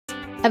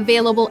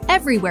Available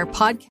everywhere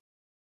podcast.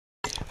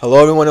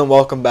 Hello everyone and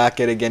welcome back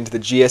yet again to the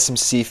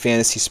GSMC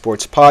Fantasy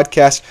Sports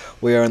Podcast.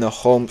 We are in the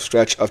home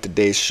stretch of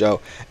today's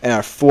show. In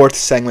our fourth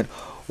segment,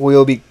 we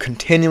will be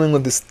continuing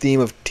with this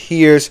theme of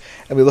tiers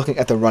and we're looking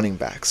at the running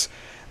backs.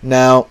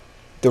 Now,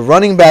 the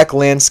running back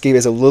landscape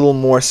is a little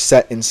more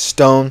set in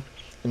stone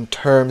in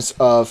terms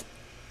of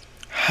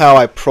how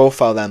I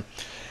profile them.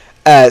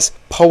 As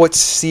Poets,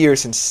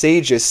 Seers, and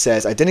Sages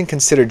says, I didn't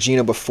consider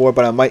Geno before,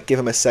 but I might give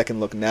him a second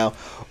look now.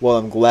 Well,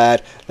 I'm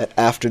glad that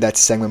after that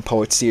segment,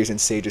 Poets, Seers, and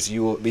Sages,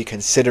 you will be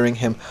considering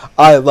him.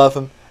 I love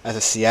him as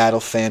a Seattle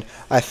fan.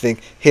 I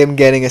think him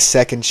getting a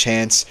second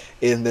chance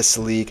in this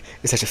league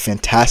is such a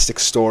fantastic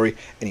story,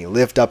 and he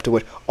lived up to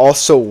it.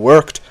 Also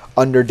worked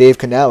under Dave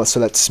Canales, so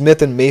that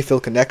Smith and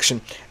Mayfield connection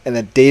and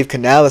that Dave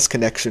Canales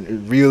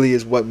connection really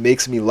is what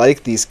makes me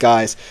like these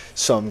guys.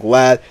 So I'm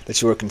glad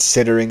that you are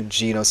considering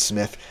Geno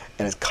Smith,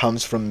 and it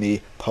comes from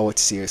me,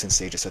 Poets, Seers, and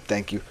Sages, so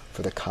thank you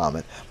for the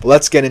comment. But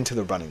let's get into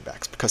the running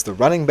backs, because the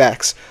running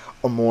backs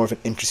are more of an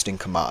interesting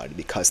commodity,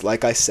 because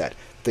like I said,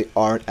 they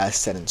aren't as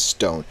set in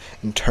stone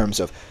in terms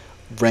of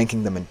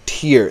ranking them in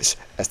tiers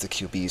as the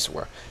QBs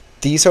were.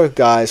 These are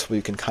guys where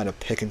you can kind of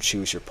pick and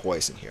choose your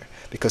poison here,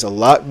 because a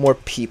lot more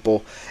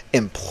people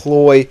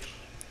employ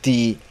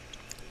the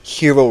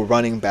hero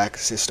running back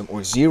system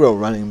or zero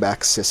running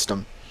back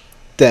system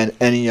than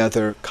any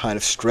other kind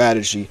of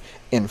strategy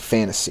in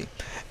fantasy.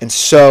 And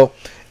so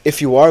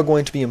if you are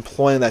going to be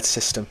employing that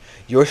system,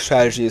 your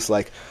strategy is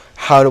like,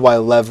 how do I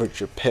leverage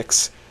your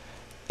picks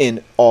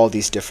in all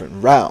these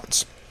different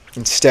rounds?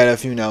 Instead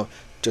of,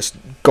 just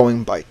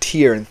going by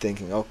tier and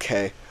thinking,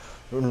 okay,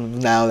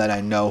 now that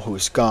I know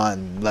who's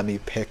gone, let me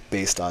pick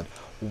based on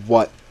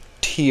what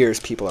tiers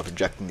people are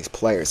projecting these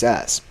players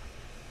as.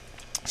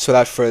 So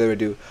without further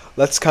ado,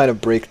 let's kind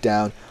of break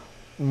down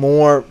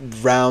more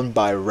round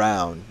by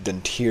round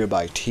than tier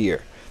by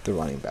tier the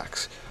running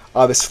backs.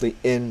 Obviously,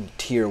 in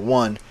tier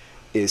 1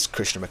 is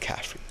Christian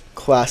McCaffrey,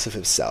 class of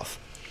himself.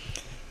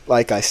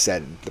 Like I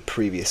said in the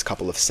previous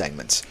couple of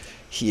segments,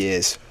 he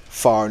is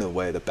far and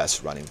away the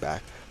best running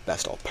back,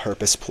 best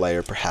all-purpose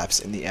player, perhaps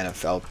in the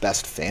NFL,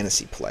 best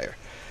fantasy player.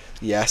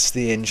 Yes,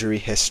 the injury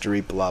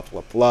history, blah,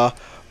 blah, blah,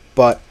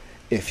 but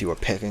if you are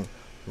picking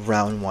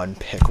round 1,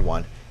 pick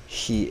 1,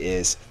 he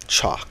is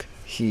chalk.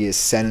 He is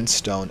set in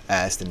stone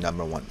as the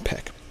number 1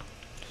 pick.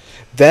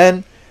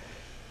 Then,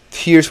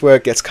 here's where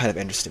it gets kind of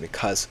interesting,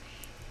 because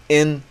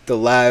in the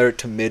latter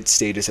to mid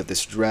stages of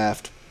this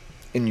draft,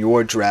 in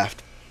your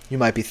draft, you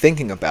might be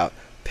thinking about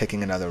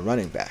picking another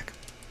running back.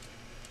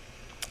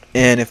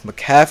 And if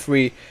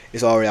McCaffrey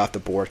is already off the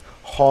board,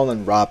 Hall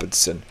and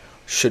Robinson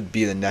should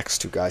be the next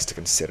two guys to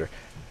consider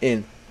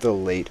in the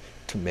late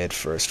to mid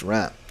first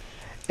round.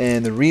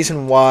 And the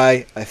reason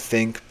why I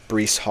think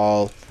Breece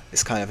Hall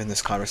is kind of in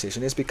this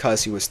conversation is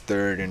because he was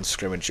third in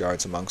scrimmage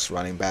yards amongst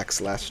running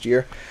backs last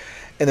year.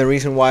 And the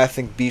reason why I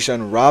think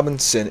Bijan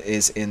Robinson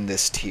is in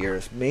this tier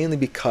is mainly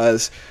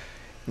because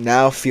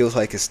now feels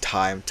like it's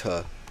time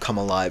to come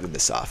alive in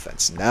this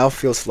offense. Now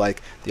feels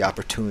like the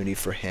opportunity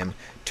for him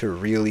to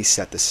really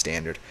set the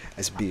standard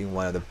as being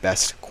one of the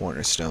best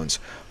cornerstones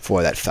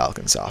for that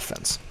Falcons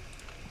offense.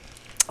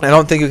 I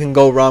don't think you can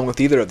go wrong with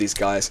either of these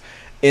guys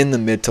in the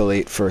mid to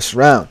late first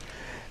round.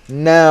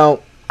 Now,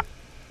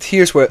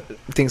 here's where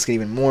things get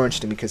even more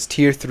interesting, because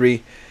tier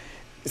 3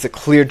 is a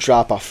clear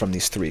drop-off from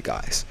these three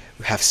guys.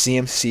 We have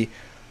CMC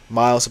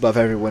miles above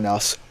everyone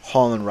else,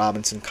 Hall and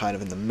Robinson kind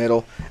of in the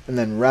middle, and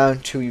then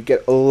round 2 you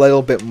get a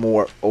little bit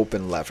more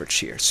open leverage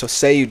here. So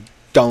say you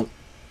don't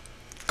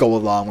go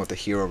along with the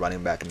hero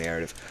running back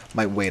narrative,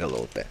 might wait a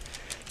little bit.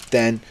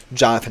 Then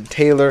Jonathan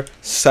Taylor,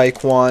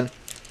 Saquon,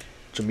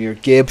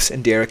 Jahmyr Gibbs,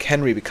 and Derrick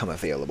Henry become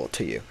available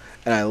to you.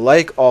 And I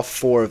like all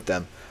 4 of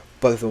them,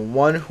 but the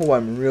one who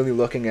I'm really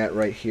looking at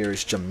right here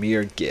is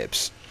Jahmyr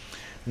Gibbs.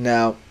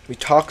 Now, we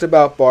talked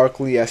about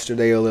Barkley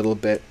yesterday a little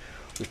bit.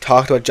 We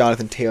talked about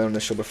Jonathan Taylor on the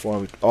show before,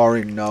 and we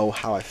already know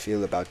how I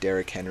feel about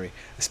Derrick Henry,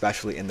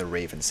 especially in the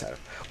Ravens setup.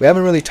 We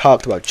haven't really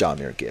talked about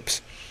Jahmyr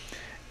Gibbs.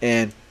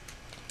 And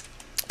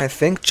I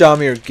think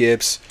Jahmyr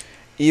Gibbs,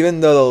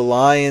 even though the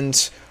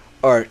Lions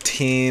are a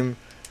team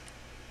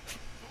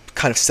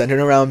kind of centered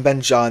around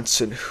Ben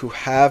Johnson, who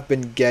have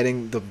been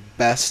getting the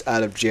best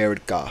out of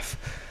Jared Goff,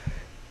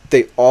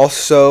 they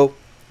also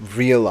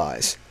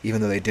realize,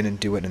 even though they didn't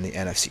do it in the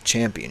NFC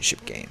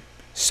Championship game,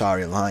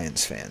 sorry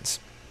Lions fans,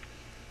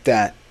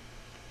 that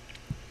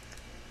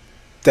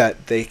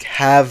they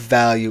have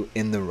value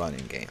in the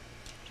running game.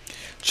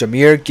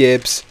 Jahmyr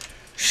Gibbs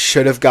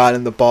should have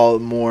gotten the ball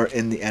more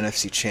in the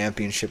NFC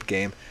Championship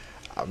game.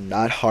 I'm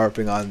not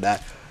harping on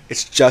that.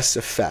 It's just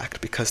a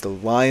fact, because the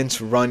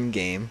Lions' run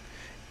game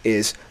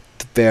is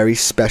the very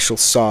special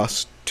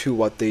sauce to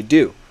what they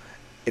do.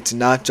 It's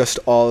not just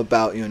all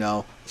about,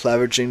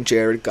 leveraging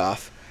Jared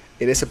Goff.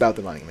 It is about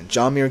the running game. And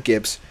Jahmyr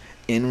Gibbs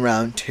in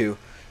round 2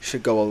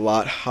 should go a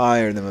lot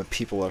higher than what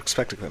people are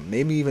expecting of him.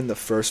 Maybe even the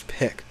first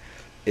pick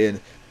in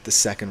the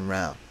second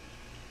round.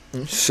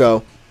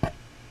 So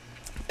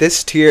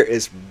this tier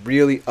is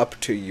really up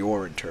to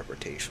your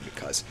interpretation,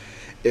 because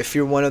if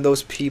you're one of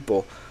those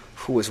people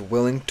who is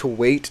willing to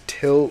wait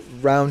till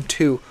round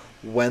 2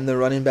 when the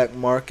running back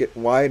market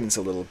widens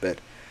a little bit,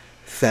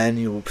 then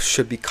you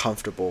should be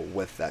comfortable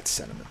with that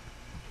sentiment.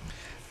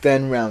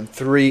 Then round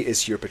 3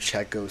 is your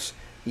Pacheco's,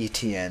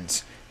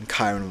 ETNs, and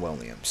Kyron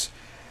Williams.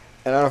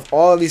 And out of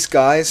all of these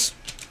guys,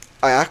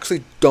 I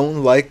actually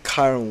don't like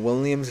Kyron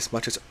Williams as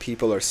much as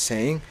people are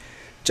saying,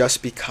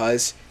 just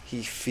because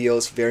he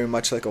feels very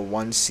much like a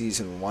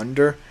one-season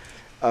wonder.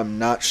 I'm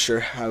not sure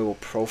how he will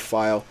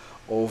profile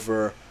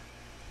over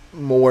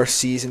more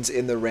seasons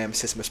in the Rams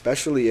system,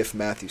 especially if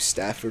Matthew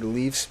Stafford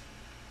leaves.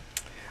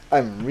 I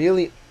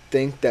really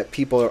think that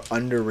people are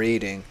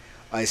underrating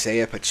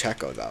Isaiah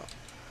Pacheco, though.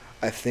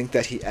 I think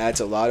that he adds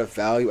a lot of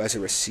value as a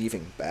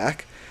receiving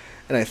back,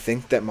 and I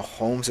think that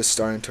Mahomes is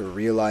starting to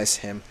realize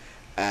him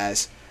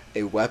as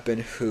a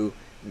weapon who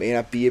may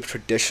not be a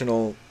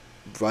traditional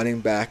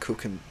running back who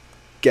can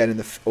get in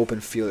the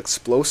open field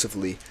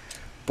explosively,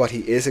 but he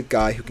is a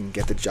guy who can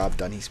get the job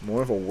done. He's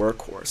more of a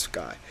workhorse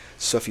guy.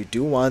 So if you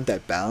do want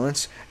that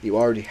balance, you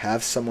already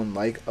have someone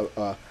like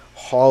a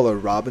Hall or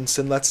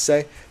Robinson, let's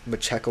say,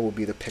 Pacheco will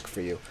be the pick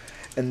for you.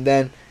 And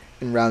then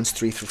in rounds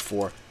 3 through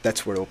 4,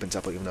 that's where it opens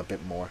up even a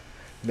bit more.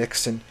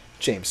 Mixon,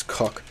 James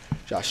Cook,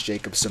 Josh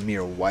Jacobs,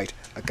 Zamir White,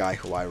 a guy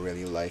who I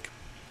really like,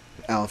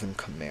 Alvin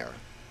Kamara.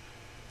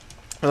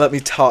 Now let me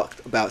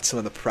talk about some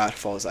of the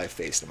pratfalls I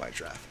faced in my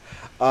draft.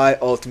 I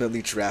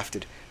ultimately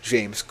drafted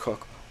James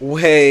Cook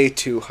way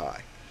too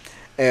high.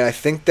 And I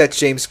think that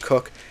James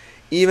Cook,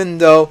 even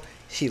though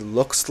he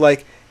looks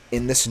like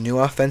in this new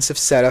offensive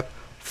setup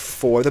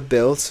for the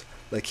Bills,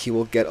 like he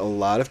will get a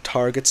lot of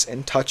targets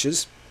and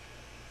touches,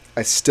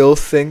 I still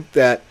think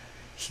that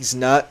he's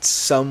not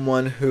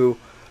someone who,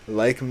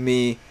 like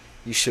me,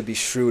 you should be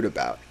shrewd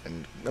about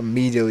and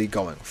immediately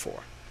going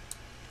for.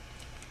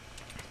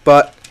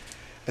 But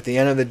at the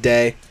end of the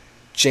day,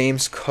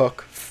 James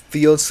Cook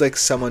feels like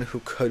someone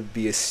who could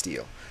be a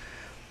steal.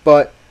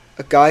 But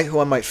a guy who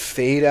I might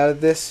fade out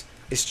of this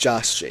is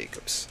Josh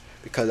Jacobs,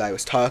 because I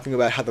was talking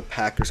about how the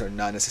Packers are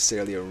not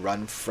necessarily a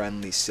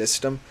run-friendly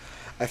system.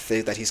 I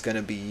think that he's going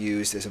to be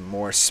used as a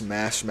more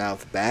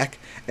smash-mouth back,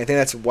 and I think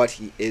that's what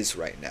he is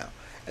right now.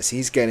 As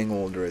he's getting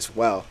older as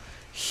well,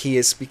 he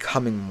is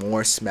becoming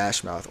more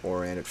smash-mouth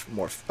oriented,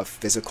 more a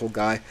physical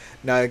guy,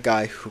 not a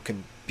guy who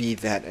can be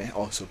that and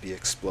also be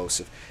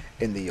explosive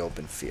in the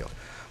open field.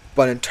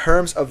 But in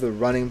terms of the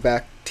running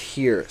back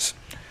tiers,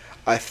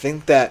 I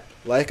think that,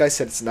 like I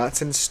said, it's not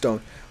set in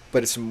stone,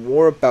 but it's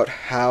more about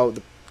how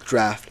the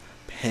draft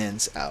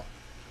pans out.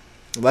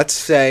 Let's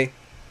say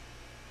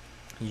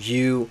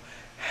you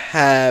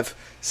have,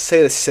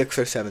 say, the 6th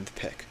or 7th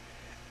pick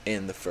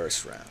in the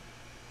first round.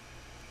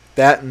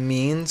 That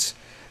means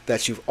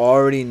that you've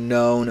already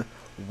known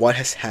what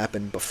has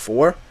happened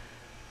before.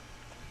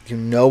 You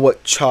know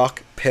what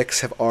chalk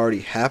picks have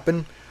already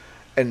happened,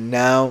 and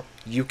now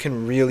you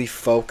can really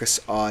focus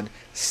on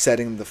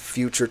setting the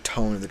future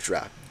tone of the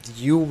draft.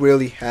 You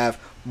really have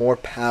more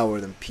power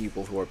than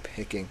people who are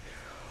picking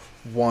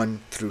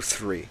 1 through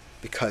 3,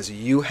 because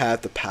you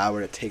have the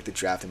power to take the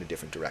draft in a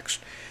different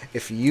direction.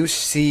 If you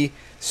see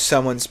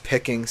someone's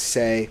picking,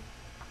 say,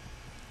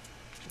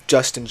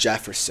 Justin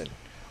Jefferson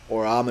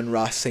or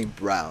Amon-Ra St.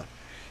 Brown,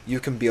 you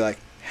can be like,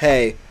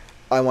 hey,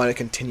 I want to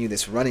continue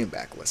this running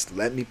back list.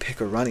 Let me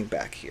pick a running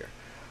back here.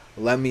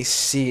 Let me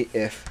see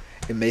if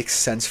it makes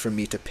sense for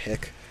me to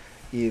pick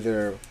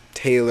either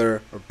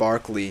Taylor or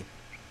Barkley,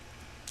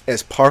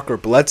 as Parker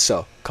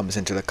Bledsoe comes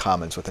into the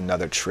comments with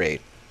another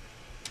trade.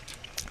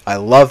 I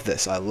love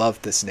this. I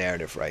love this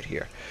narrative right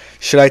here.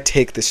 Should I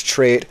take this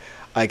trade?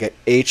 I get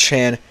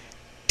Achane,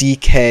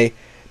 DK,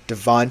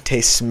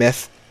 Devontae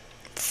Smith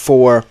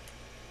for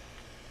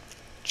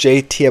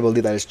JT, I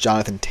believe that is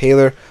Jonathan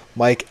Taylor,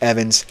 Mike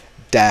Evans,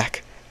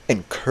 Dak,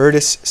 and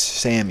Curtis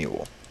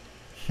Samuel.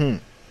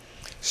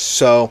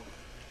 So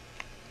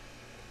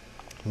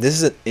this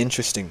is an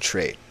interesting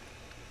trade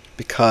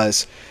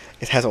because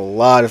it has a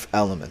lot of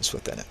elements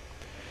within it.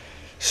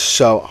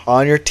 So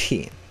on your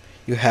team,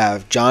 you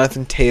have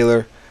Jonathan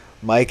Taylor,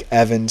 Mike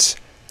Evans,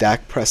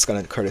 Dak Prescott,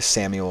 and Curtis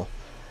Samuel,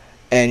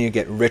 and you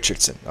get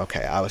Richardson.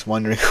 Okay, I was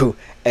wondering who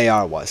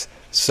AR was.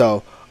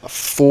 So a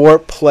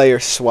 4-player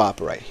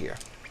swap right here.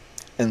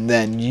 And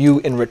then you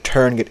in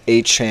return get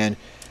Achane,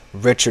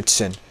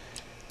 Richardson,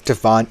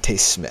 Devontae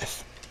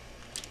Smith.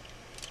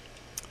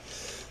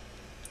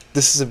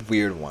 This is a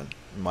weird one,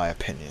 in my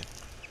opinion,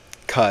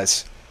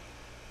 because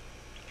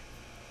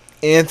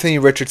Anthony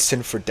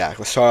Richardson for Dak.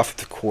 Let's start off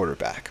with the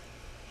quarterback.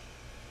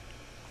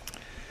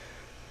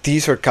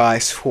 These are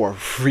guys who are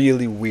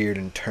really weird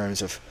in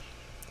terms of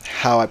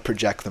how I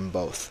project them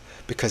both,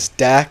 because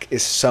Dak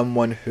is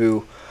someone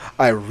who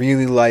I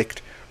really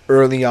liked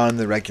early on in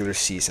the regular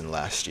season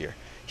last year.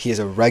 He is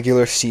a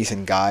regular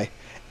season guy,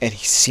 and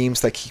he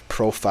seems like he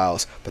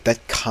profiles, but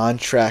that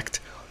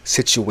contract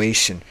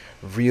situation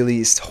really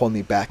is holding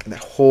me back, and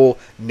that whole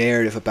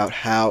narrative about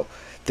how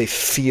they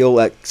feel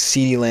like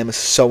CeeDee Lamb is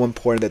so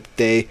important that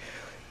they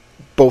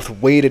both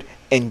waited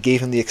and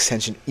gave him the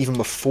extension even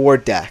before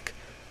Dak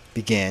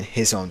began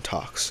his own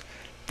talks.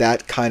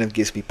 That kind of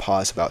gives me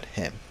pause about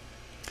him.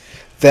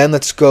 Then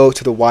let's go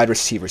to the wide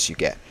receivers you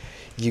get.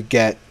 You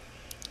get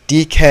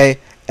DK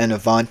and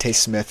Devontae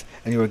Smith,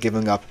 and you are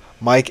giving up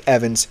Mike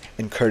Evans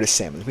and Curtis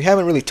Samuel. We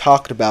haven't really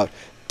talked about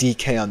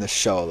DK on this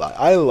show a lot.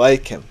 I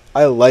like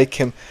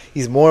him.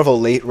 He's more of a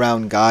late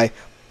round guy,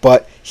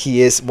 but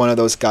he is one of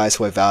those guys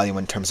who I value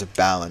in terms of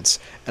balance,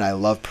 and I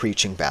love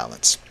preaching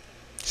balance.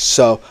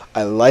 So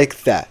I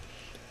like that.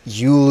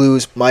 You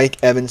lose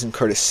Mike Evans and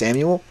Curtis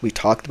Samuel. We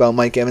talked about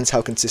Mike Evans,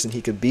 how consistent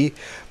he could be.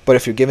 But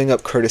if you're giving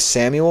up Curtis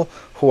Samuel,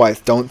 who I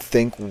don't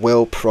think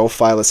will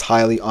profile as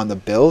highly on the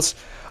Bills,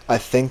 I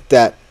think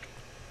that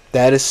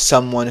is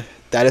someone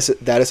that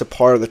is a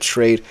part of the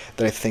trade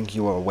that I think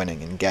you are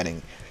winning in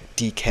getting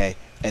DK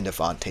and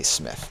Devontae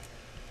Smith.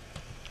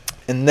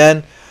 And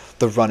then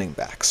the running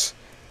backs.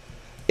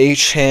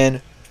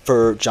 Achane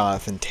for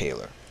Jonathan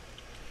Taylor.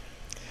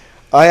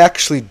 I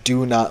actually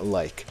do not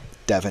like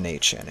Devin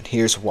Achane, and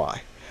here's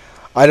why.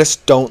 I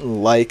just don't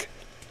like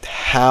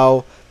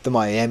how the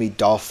Miami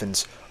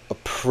Dolphins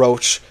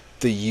approach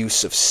the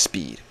use of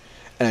speed.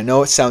 And I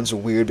know it sounds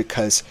weird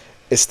because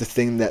it's the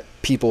thing that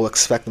people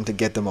expect them to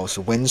get the most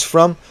wins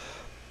from,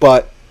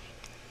 but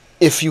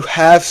if you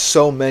have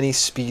so many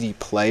speedy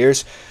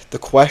players, the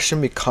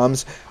question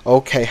becomes,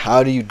 okay,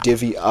 how do you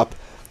divvy up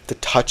the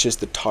touches,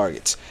 the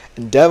targets?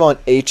 And Devon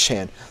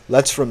Achane,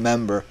 let's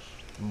remember,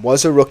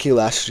 was a rookie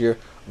last year,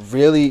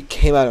 really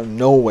came out of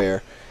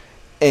nowhere,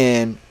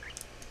 and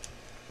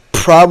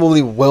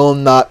probably will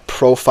not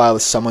profile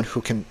as someone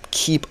who can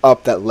keep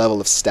up that level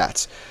of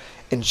stats.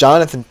 And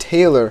Jonathan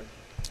Taylor,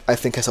 I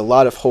think, has a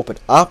lot of hope and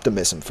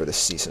optimism for this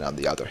season on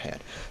the other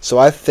hand. So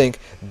I think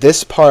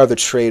this part of the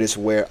trade is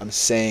where I'm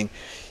saying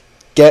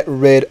get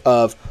rid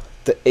of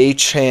the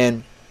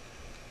Achane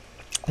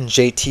and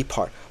JT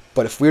part.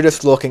 But if we're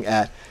just looking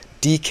at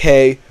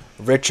DK,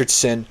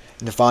 Richardson,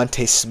 and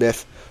Devontae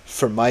Smith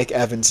for Mike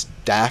Evans,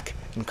 Dak,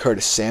 and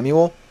Curtis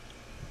Samuel,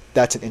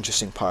 that's an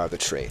interesting part of the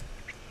trade.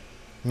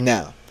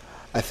 Now,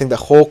 I think the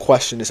whole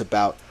question is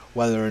about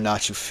whether or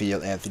not you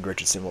feel Anthony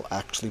Richardson will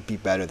actually be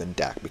better than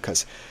Dak,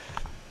 because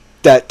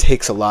that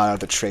takes a lot out of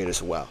the trade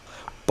as well.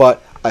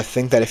 But I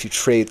think that if you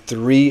trade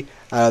 3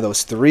 out of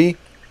those 3,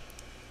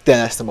 then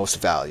that's the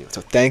most value.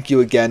 So thank you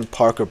again,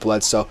 Parker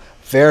Bledsoe.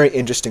 Very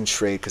interesting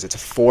trade because it's a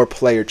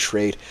 4-player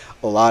trade.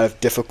 A lot of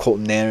difficult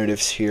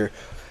narratives here,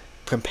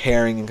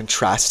 comparing and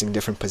contrasting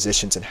different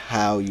positions and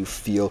how you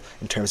feel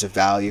in terms of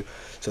value.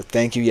 So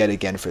thank you yet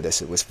again for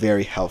this. It was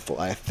very helpful.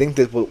 I think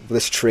that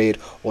this trade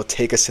will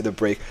take us to the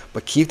break,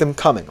 but keep them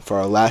coming for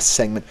our last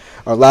segment.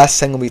 Our last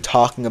segment will be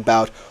talking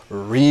about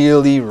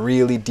really,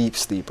 really deep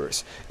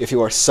sleepers. If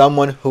you are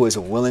someone who is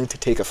willing to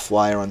take a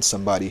flyer on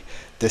somebody,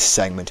 this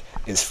segment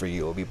is for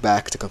you. We'll be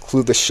back to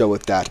conclude the show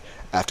with that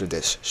after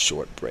this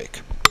short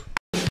break.